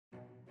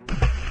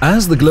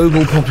As the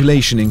global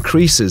population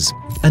increases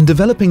and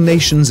developing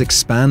nations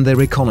expand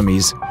their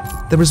economies,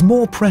 there is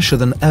more pressure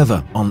than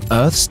ever on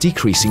Earth's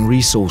decreasing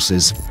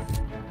resources.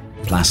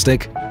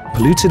 Plastic,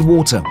 polluted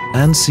water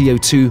and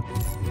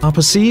CO2 are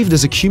perceived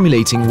as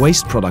accumulating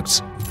waste products,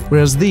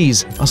 whereas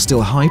these are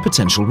still high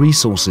potential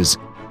resources.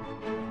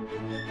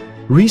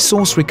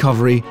 Resource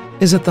recovery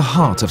is at the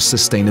heart of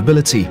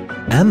sustainability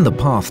and the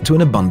path to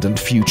an abundant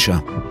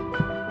future.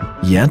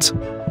 Yet,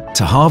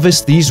 to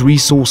harvest these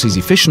resources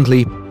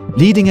efficiently,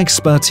 leading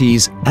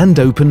expertise and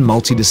open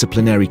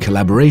multidisciplinary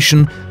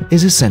collaboration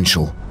is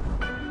essential.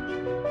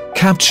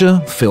 Capture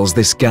fills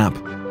this gap.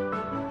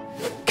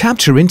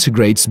 Capture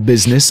integrates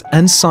business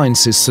and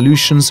sciences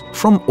solutions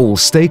from all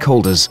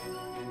stakeholders: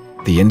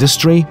 the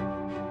industry,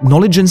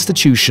 knowledge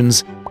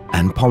institutions,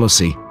 and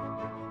policy.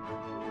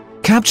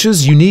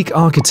 Capture's unique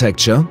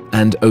architecture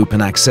and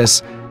open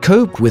access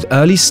cope with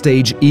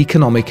early-stage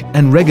economic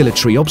and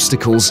regulatory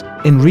obstacles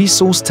in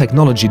resource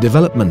technology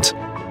development.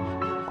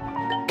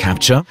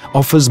 Capture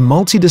offers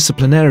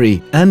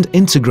multidisciplinary and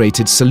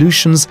integrated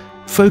solutions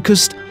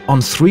focused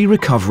on 3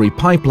 recovery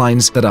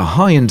pipelines that are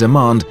high in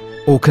demand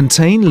or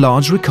contain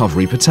large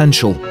recovery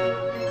potential: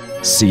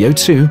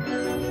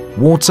 CO2,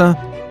 water,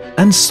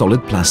 and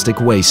solid plastic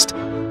waste.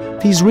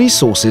 These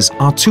resources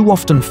are too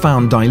often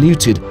found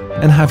diluted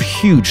and have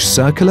huge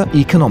circular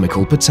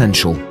economical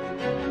potential.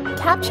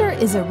 Capture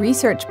is a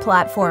research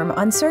platform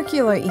on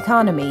circular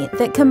economy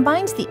that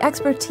combines the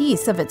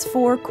expertise of its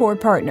 4 core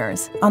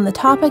partners on the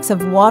topics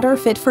of water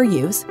fit for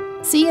use,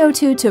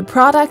 CO2 to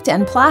product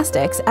and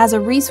plastics as a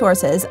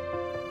resources.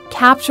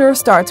 Capture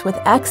starts with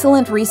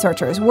excellent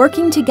researchers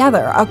working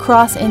together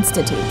across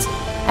institutes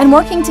and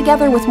working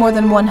together with more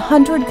than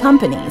 100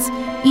 companies,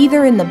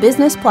 either in the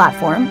business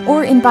platform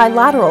or in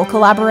bilateral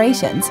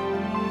collaborations.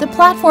 The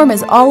platform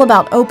is all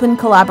about open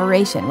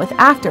collaboration with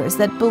actors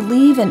that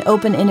believe in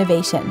open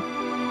innovation.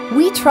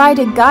 We try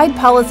to guide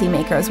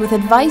policymakers with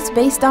advice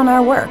based on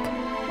our work.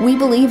 We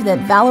believe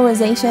that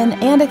valorization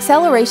and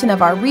acceleration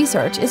of our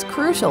research is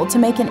crucial to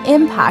make an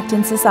impact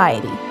in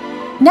society.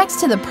 Next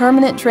to the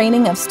permanent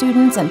training of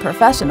students and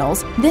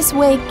professionals, this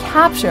way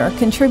Capture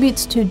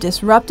contributes to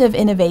disruptive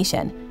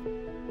innovation.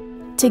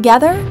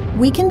 Together,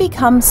 we can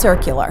become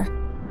circular.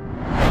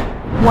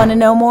 Want to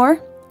know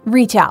more?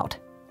 Reach out.